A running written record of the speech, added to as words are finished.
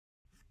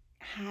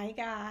Hi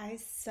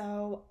guys.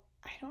 So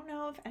I don't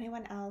know if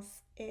anyone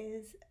else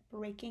is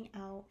breaking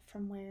out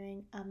from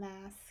wearing a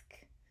mask,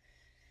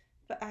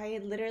 but I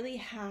literally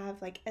have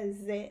like a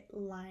zit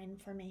line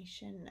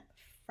formation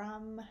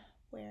from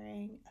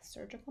wearing a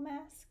surgical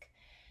mask.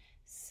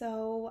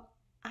 So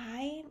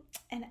I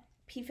and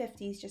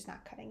P50 is just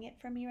not cutting it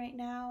for me right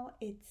now.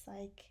 It's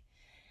like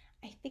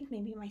I think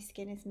maybe my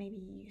skin is maybe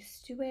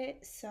used to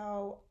it.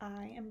 So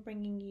I am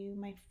bringing you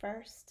my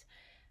first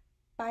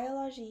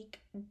Biologique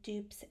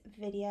Dupes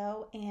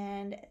video,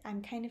 and I'm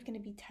kind of going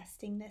to be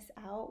testing this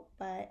out,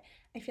 but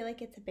I feel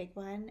like it's a big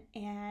one.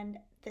 And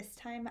this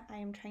time I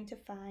am trying to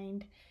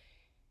find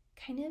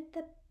kind of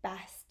the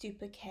best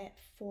duplicate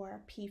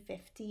for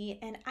P50,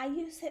 and I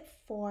use it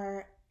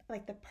for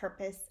like the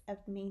purpose of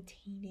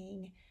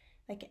maintaining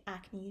like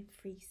acne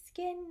free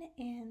skin.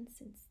 And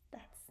since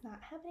that's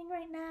not happening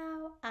right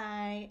now,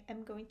 I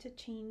am going to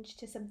change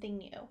to something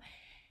new.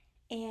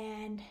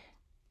 And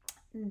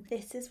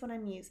this is what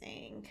I'm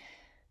using.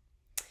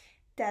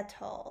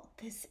 Dettol.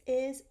 This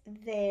is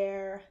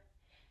their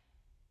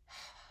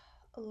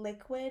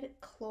liquid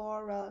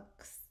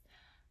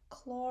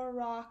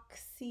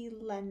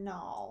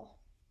chloroxylenol.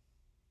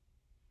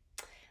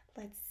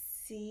 Let's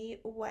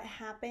see what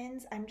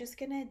happens. I'm just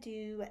gonna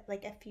do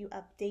like a few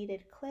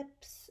updated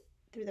clips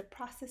through the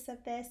process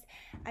of this.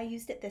 I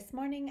used it this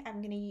morning.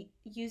 I'm gonna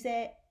use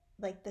it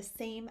like the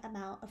same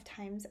amount of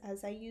times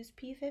as I use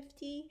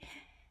P50.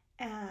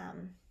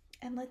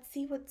 And let's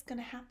see what's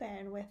gonna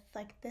happen with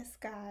like this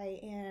guy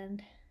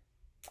and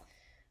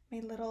my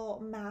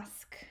little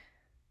mask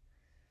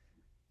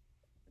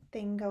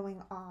thing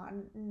going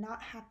on.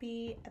 Not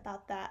happy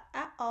about that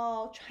at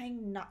all.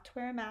 Trying not to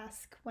wear a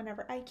mask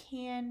whenever I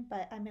can,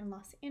 but I'm in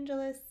Los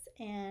Angeles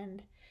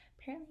and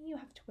apparently you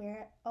have to wear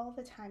it all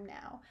the time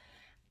now.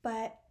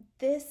 But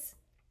this,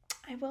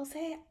 I will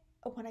say,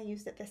 when I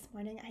used it this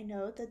morning, I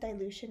know the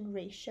dilution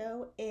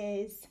ratio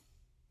is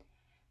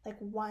like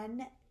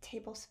 1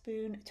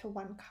 tablespoon to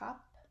 1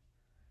 cup.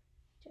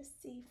 Just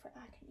see for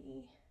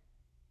acne.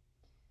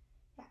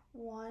 Yeah,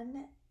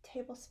 1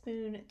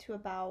 tablespoon to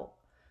about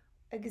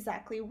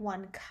exactly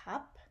 1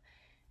 cup.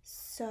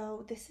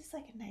 So this is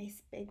like a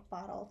nice big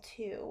bottle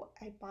too.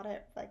 I bought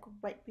it like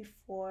right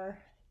before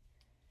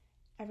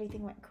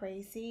everything went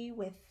crazy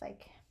with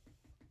like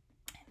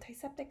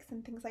antiseptics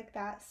and things like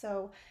that.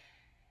 So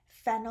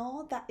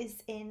phenol that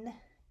is in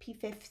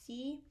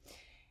P50.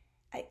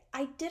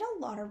 I did a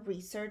lot of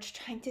research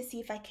trying to see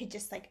if I could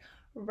just like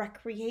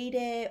recreate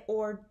it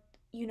or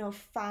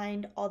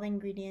find all the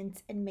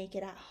ingredients and make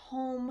it at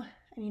home.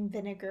 I mean,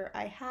 vinegar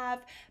I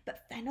have,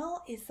 but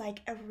phenol is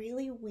like a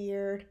really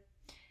weird,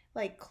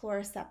 like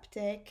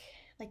chloroseptic,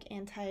 like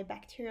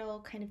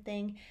antibacterial kind of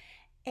thing.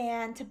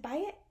 And to buy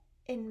it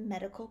in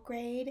medical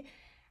grade,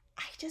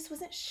 I just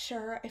wasn't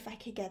sure if I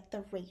could get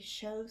the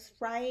ratios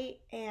right,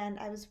 and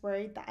I was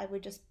worried that I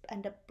would just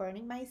end up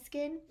burning my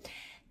skin.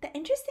 The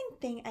interesting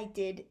thing I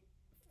did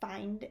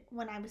find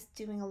when I was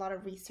doing a lot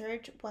of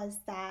research was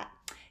that,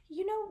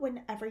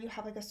 whenever you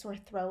have like a sore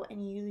throat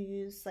and you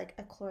use like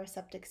a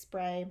chloroseptic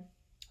spray,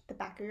 the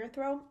back of your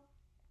throat,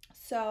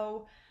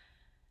 so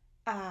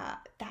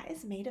that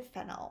is made of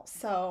fennel.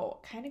 So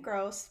kind of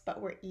gross,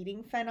 but we're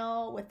eating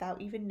fennel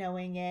without even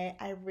knowing it.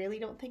 I really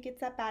don't think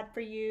it's that bad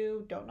for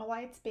you. Don't know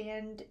why it's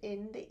banned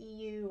in the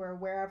EU or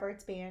wherever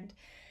it's banned.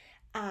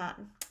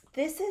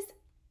 This is,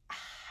 I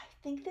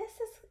think this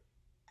is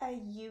a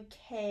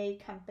UK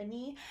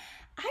company.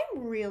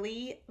 I'm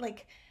really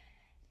like,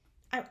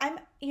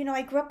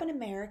 I grew up in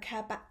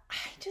America, but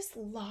I just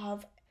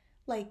love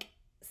like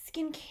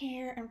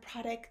skincare and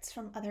products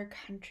from other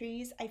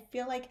countries. I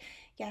feel like,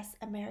 yes,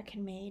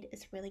 American made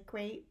is really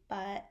great,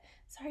 but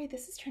sorry,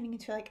 this is turning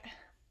into like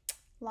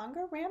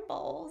longer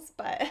rambles,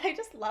 but I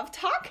just love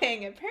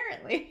talking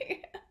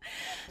apparently.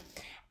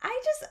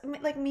 I just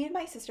like me and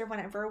my sister,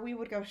 whenever we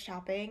would go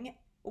shopping,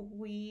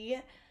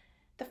 the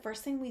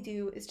first thing we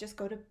do is just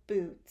go to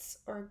Boots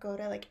or go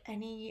to like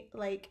any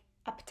like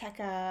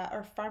Apteka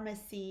or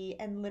pharmacy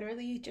and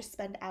literally just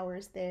spend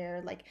hours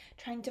there, like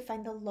trying to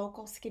find the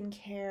local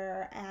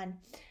skincare. And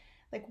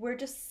like we're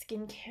just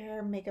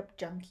skincare makeup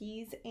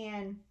junkies.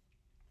 And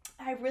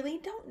I've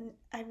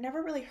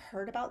never really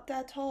heard about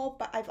Dettol,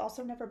 but I've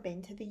also never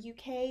been to the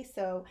UK,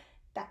 so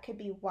that could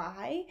be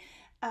why.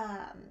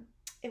 Um,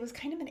 it was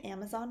kind of an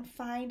Amazon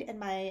find, and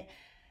my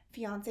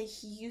fiance,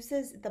 he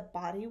uses the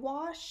body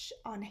wash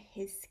on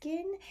his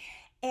skin.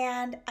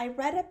 And I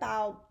read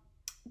about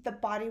the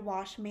body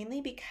wash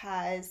mainly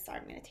because, sorry,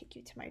 I'm going to take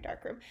you to my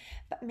dark room,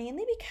 but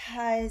mainly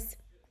because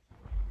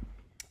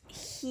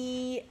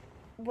he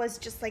was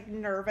just like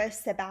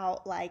nervous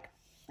about like,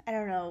 I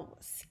don't know,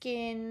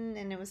 skin,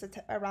 and it was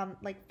around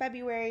like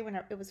February when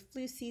it was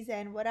flu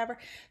season, whatever.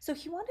 So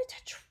he wanted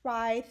to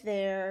try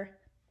their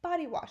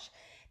body wash.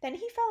 Then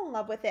he fell in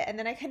love with it, and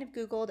then I kind of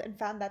Googled and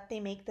found that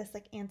they make this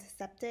like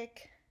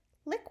antiseptic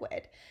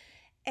liquid.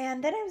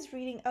 And then I was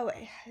reading, oh,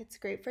 it's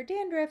great for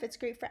dandruff, it's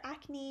great for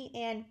acne.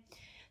 And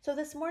so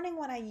this morning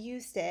when I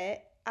used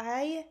it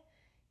on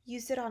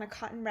a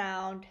cotton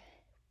round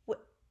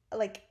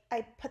like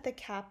I put the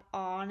cap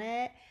on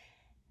it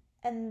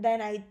and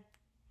then I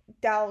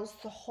douse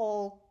the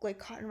whole like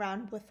cotton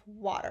round with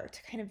water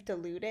to kind of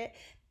dilute it.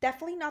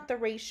 Definitely not the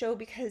ratio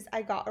because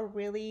I got a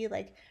really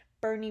like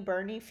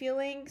burny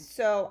feeling.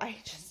 So I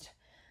just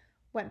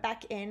went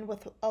back in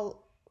with a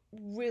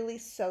really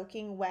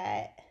soaking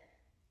wet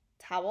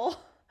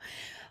towel.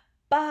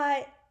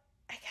 But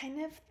I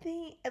kind of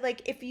think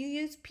like if you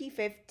use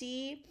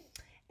P50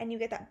 and you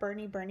get that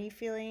burny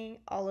feeling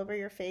all over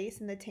your face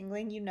and the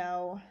tingling,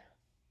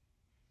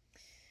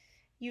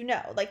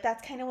 like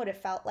that's kind of what it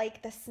felt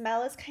like. The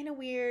smell is kind of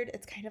weird.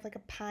 It's kind of like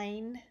a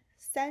pine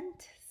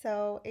scent,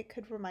 so it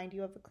could remind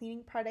you of a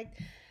cleaning product.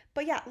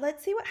 But yeah,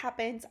 let's see what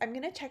happens. I'm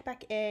gonna check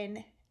back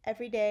in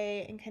every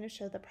day and kind of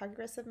show the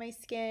progress of my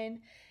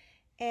skin.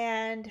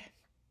 And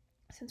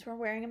since we're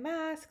wearing a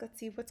mask, let's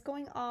see what's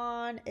going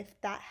on, if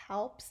that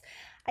helps.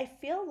 I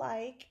feel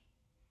like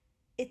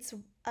it's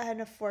an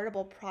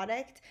affordable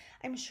product.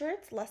 I'm sure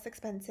it's less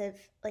expensive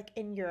like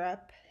in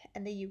Europe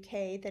and the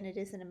UK than it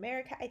is in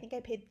America. I think I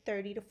paid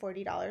 $30 to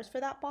 $40 for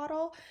that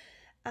bottle.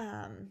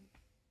 Um,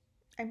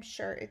 I'm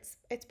sure it's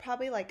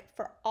probably like,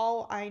 for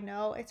all I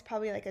know, it's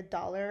probably like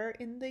 $1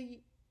 in the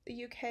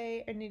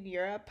UK and in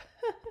Europe.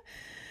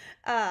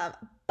 um,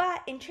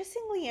 but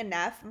interestingly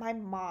enough, my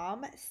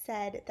mom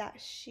said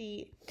that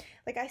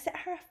like I sent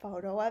her a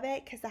photo of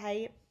it because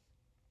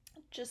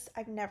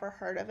I've never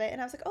heard of it.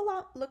 And I was like,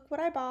 oh, look what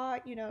I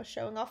bought,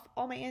 showing off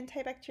all my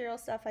antibacterial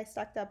stuff I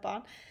stocked up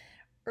on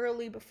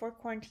early before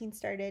quarantine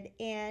started.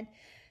 And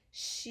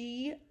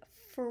she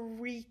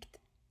freaked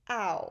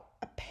out.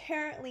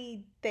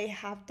 Apparently, they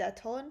have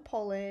Dettol in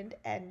Poland,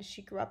 and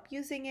she grew up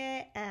using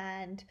it,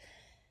 and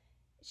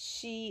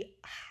she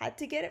had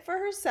to get it for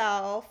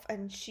herself,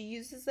 and she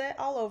uses it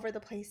all over the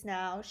place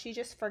now. She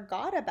just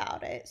forgot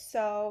about it.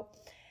 So,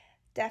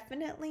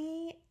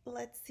 definitely,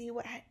 let's see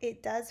what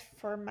it does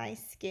for my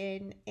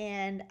skin.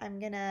 And I'm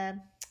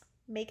gonna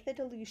make the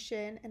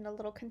dilution in a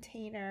little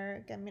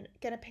container. I'm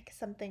gonna pick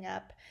something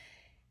up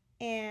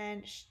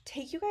and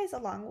take you guys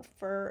along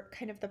for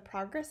kind of the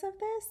progress of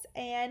this.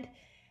 And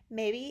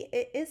maybe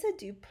it is a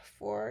dupe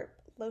for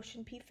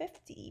Lotion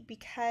P50,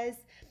 because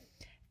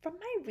from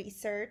my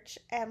research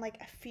and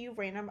like a few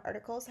random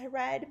articles I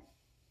read,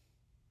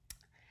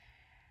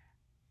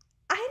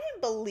 I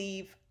didn't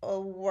believe a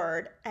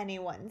word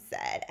anyone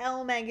said.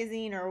 Elle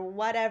magazine or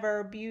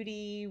whatever,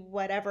 beauty,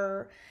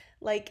 whatever,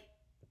 like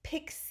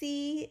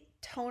Pixie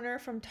toner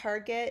from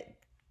Target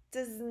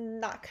does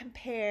not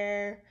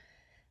compare.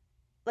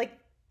 Like,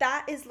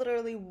 that is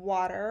literally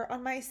water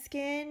on my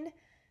skin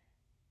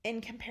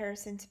in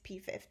comparison to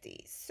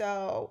P50.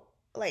 So,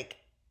 like,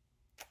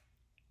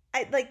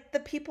 I like the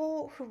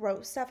people who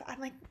wrote stuff, I'm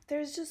like,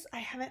 I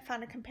haven't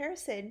found a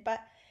comparison, but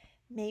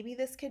maybe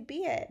this could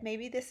be it.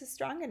 Maybe this is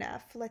strong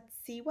enough. Let's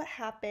see what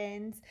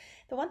happens.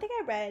 The one thing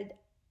I read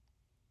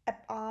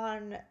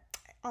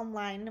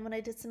online when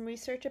I did some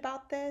research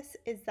about this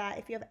is that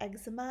if you have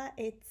eczema,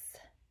 it's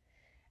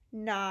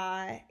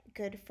not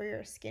good for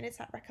your skin. It's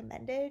not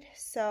recommended.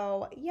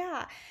 So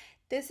yeah,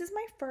 this is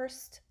my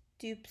first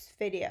dupes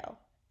video.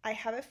 I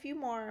have a few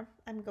more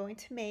I'm going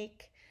to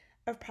make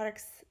of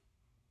products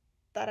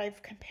that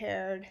I've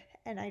compared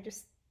and I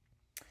just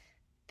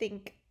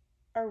think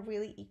are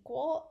really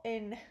equal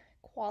in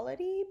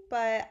quality,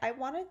 but I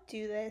want to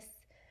do this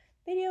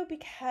video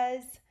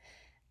because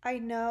I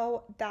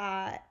know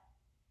that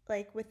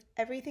like with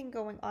everything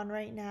going on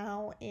right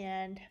now,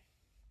 and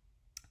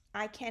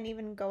I can't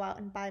even go out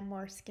and buy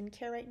more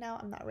skincare right now.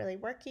 I'm not really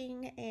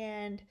working,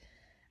 and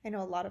I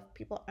know a lot of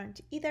people aren't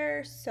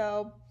either.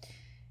 So,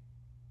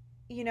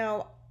 we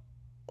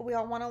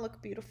all want to look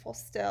beautiful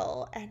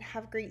still and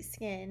have great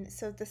skin.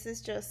 So this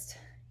is just,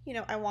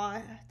 I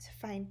want to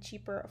find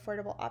cheaper,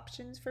 affordable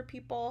options for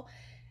people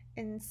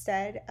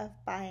instead of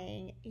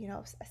buying, a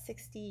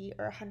 $60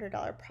 or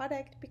 $100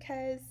 product,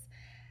 because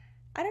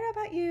I don't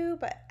know about you,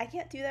 but I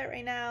can't do that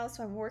right now.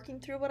 So I'm working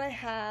through what I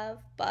have,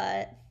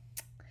 but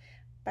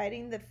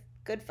fighting the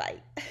good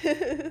fight.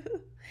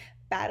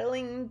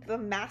 Battling the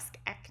mask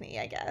acne,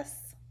 I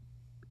guess.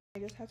 I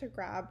just have to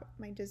grab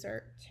my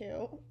dessert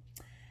too.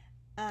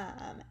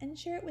 And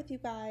share it with you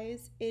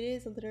guys. It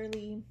is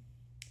literally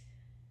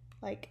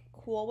like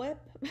Cool Whip,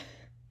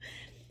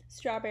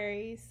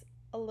 strawberries,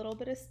 a little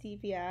bit of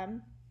stevia,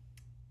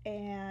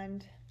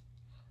 and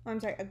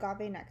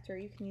agave nectar.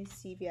 You can use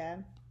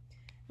stevia,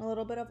 a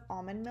little bit of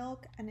almond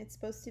milk, and it's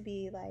supposed to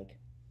be like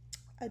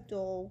a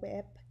Dole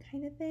Whip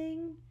kind of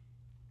thing.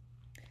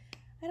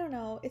 I don't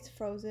know, it's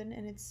frozen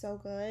and it's so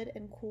good,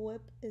 and Cool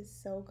Whip is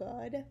so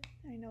good.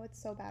 I know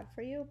it's so bad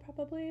for you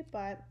probably,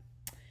 but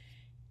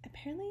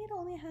apparently it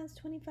only has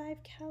 25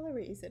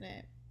 calories in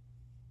it.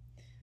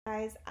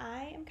 Guys,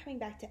 I am coming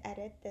back to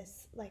edit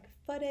this like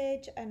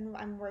footage, and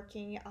I'm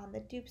working on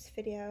the dupes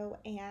video.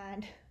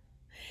 And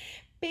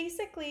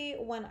basically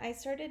when I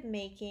started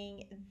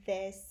making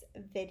this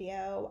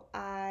video,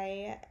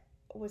 I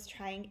was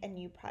trying a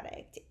new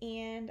product,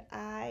 and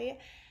I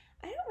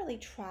don't really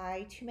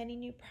try too many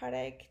new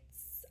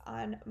products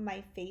on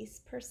my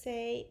face per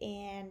se,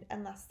 and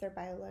unless they're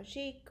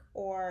Biologique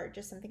or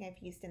just something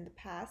I've used in the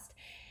past.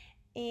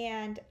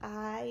 And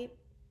I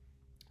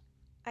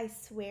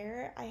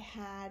swear I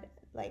had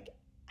like,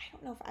 I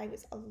don't know if I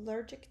was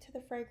allergic to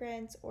the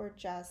fragrance or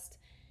just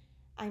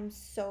I'm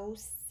so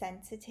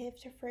sensitive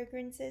to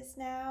fragrances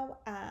now.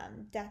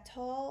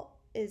 Dettol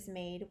is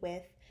made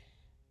with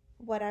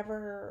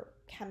whatever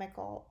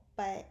chemical,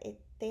 but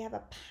they have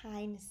a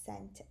pine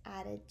scent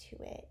added to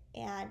it.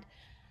 And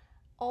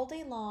all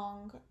day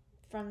long,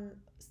 from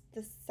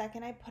the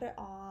second I put it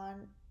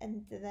on,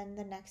 and then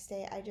the next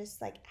day, I just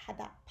like had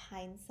that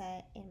pine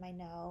scent in my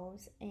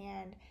nose,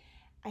 and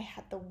I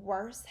had the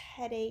worst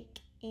headache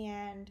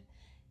and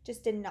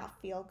just did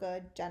not feel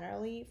good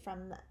generally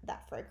from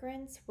that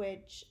fragrance,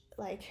 which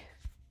like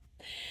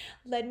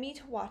led me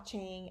to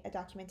watching a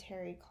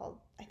documentary called,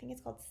 I think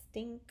it's called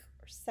Stink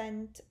or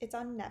Scent. It's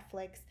on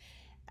Netflix.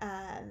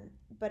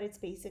 But it's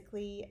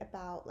basically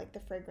about like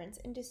the fragrance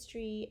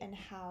industry and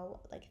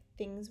how like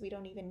things we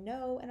don't even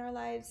know in our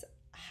lives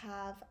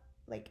have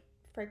like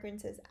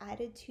fragrances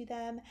added to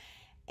them.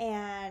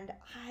 And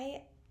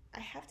I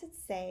have to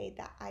say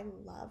that I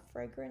love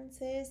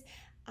fragrances.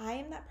 I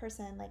am that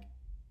person, like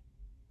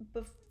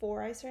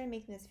before I started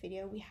making this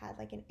video, we had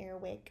like an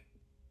Airwick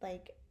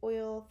like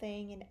oil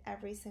thing in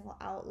every single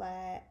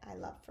outlet. I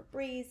love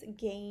Febreze.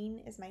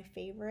 Gain is my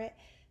favorite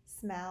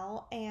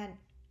smell, and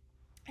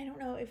I don't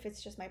know if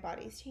it's just my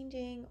body's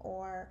changing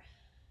or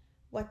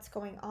what's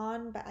going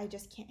on, but I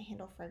just can't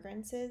handle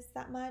fragrances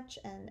that much,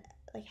 and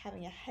like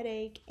having a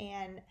headache.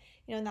 And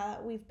now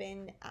that we've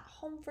been at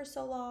home for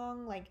so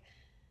long, like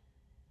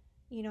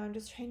I'm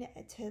just trying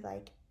to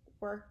like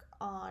work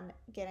on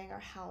getting our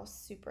house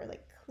super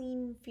like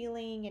clean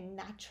feeling and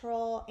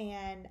natural,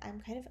 and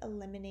I'm kind of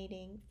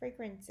eliminating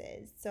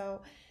fragrances.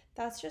 So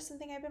that's just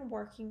something I've been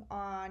working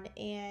on,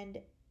 and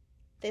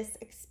this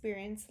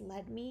experience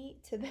led me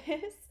to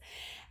this.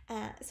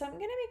 So I'm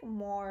gonna make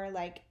more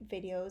like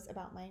videos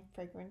about my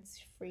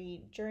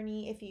fragrance-free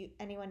journey. If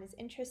anyone is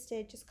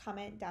interested, just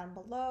comment down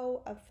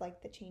below of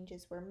like the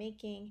changes we're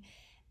making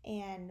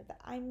and that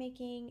I'm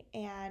making.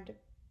 And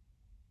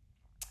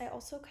I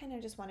also kind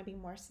of just want to be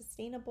more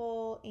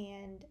sustainable,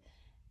 and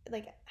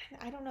like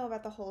I don't know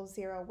about the whole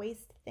zero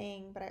waste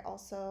thing, but I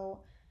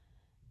also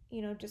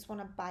just want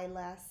to buy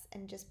less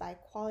and just buy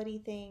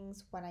quality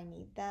things when I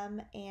need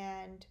them.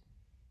 And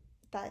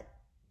that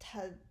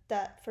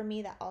that for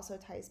me, that also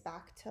ties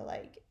back to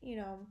like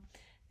the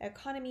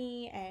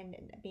economy and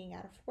being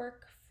out of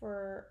work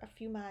for a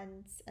few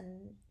months,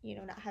 and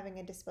not having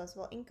a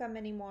disposable income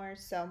anymore.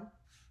 So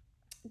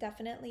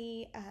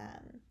definitely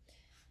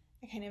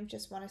I kind of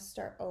just want to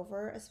start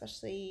over,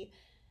 especially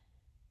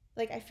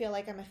like I feel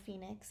like I'm a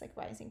phoenix like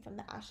rising from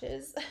the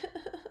ashes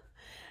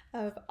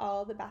of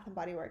all the Bath and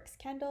Body Works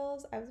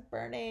candles I was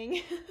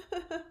burning.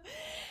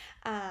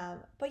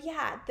 But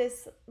yeah,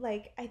 this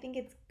like I think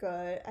it's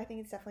good. I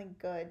think it's definitely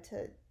good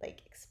to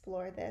like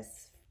explore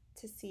this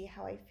to see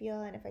how I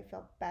feel and if I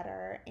feel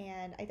better.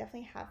 And I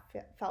definitely have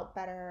felt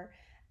better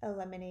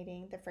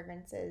eliminating the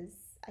fragrances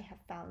I have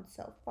found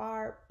so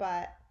far.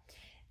 But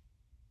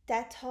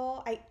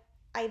Dettol,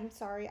 I'm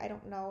sorry, I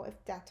don't know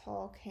if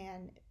Dettol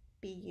can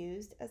be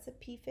used as a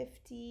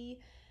P50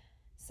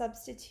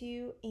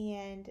 substitute,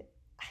 and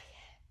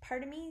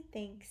part of me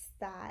thinks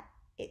that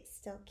it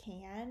still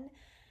can,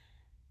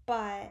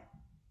 but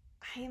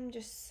I am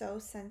just so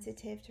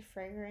sensitive to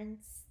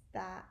fragrance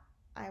that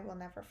I will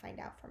never find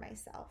out for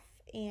myself.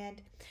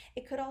 And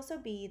it could also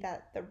be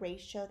that the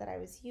ratio that I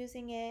was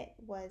using it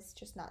was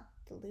just not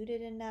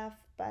diluted enough,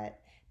 but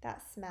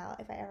that smell,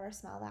 if I ever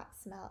smell that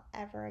smell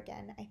ever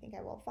again, I think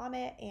I will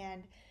vomit.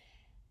 And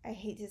I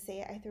hate to say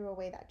it, I threw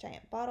away that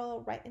giant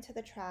bottle right into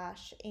the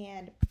trash.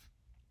 And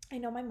I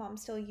know my mom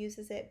still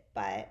uses it,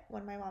 but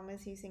when my mom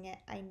was using it,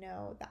 I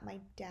know that my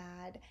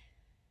dad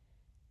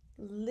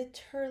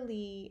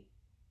literally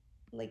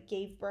like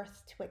gave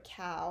birth to a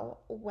cow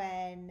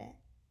when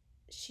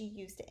she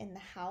used it in the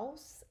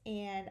house.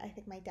 And I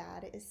think my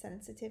dad is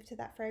sensitive to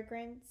that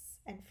fragrance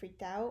and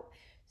freaked out.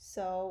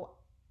 So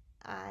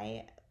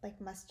I like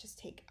must just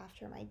take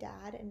after my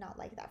dad and not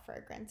like that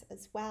fragrance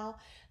as well.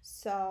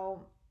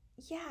 So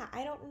yeah,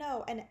 I don't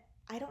know. And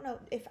I don't know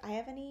if I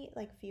have any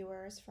like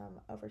viewers from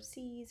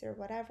overseas or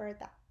whatever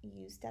that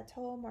use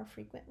Dettol more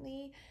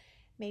frequently.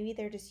 Maybe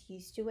they're just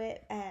used to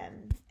it.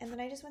 And then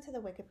I just went to the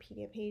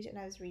Wikipedia page and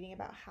I was reading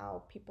about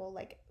how people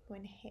like who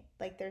inhale,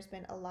 like there's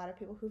been a lot of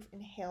people who've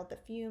inhaled the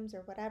fumes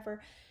or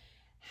whatever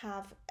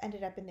have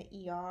ended up in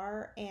the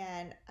ER.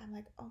 And I'm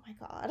like, oh my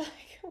God,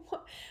 like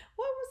what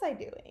was I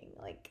doing?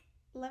 Like,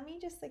 let me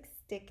just like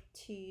stick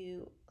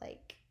to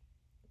like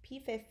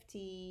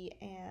P50,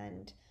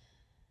 and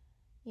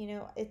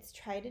it's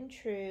tried and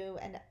true,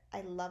 and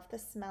I love the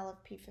smell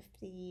of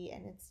P50,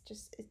 and it's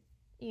just it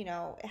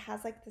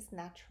has like this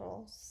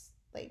natural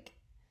like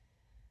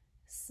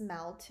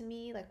smell to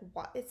me, like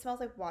what it smells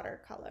like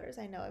watercolors.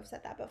 I know I've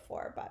said that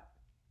before, but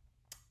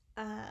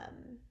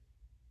um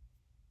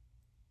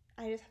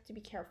I just have to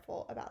be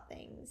careful about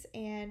things.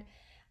 And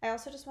I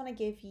also just want to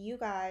give you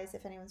guys,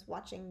 if anyone's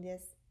watching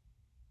this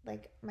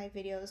like my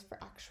videos for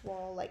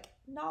actual like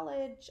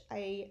knowledge.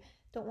 I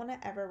don't want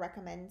to ever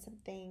recommend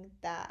something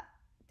that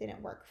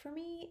didn't work for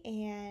me,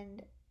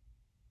 and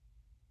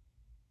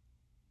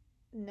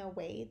no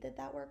way did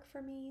that work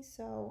for me.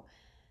 So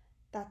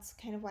that's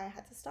kind of why I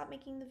had to stop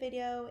making the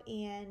video.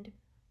 And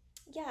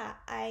yeah,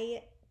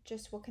 I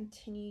just will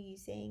continue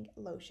using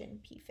Lotion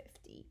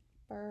P50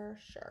 for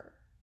sure.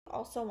 I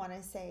also want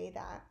to say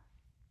that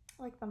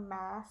like the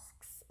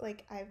masks,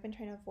 like I've been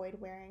trying to avoid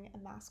wearing a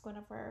mask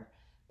whenever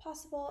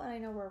possible, and I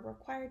know we're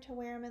required to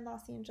wear them in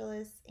Los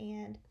Angeles,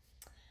 and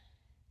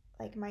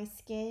like my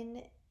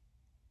skin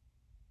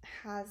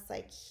has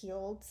like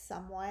healed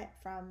somewhat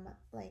from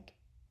like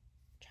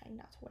trying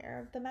not to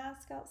wear the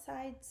mask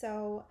outside.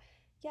 So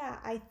yeah,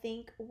 I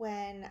think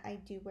when I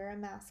do wear a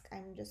mask,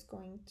 I'm just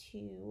going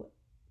to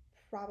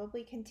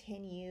probably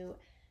continue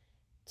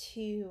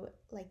to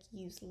like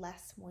use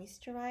less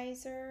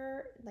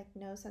moisturizer, like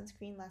no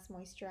sunscreen, less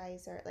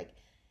moisturizer, like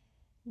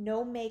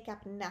no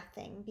makeup,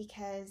 nothing,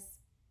 because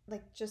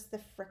like just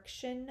the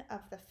friction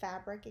of the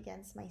fabric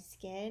against my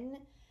skin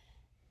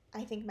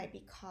I think might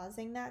be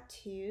causing that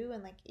too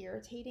and like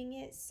irritating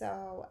it.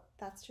 So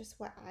that's just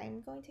what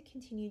I'm going to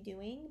continue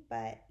doing.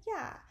 But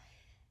yeah,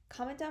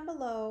 comment down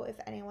below if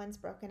anyone's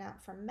broken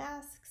out from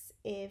masks,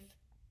 if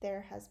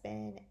there has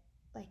been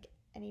like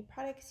any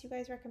products you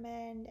guys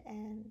recommend,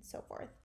 and so forth.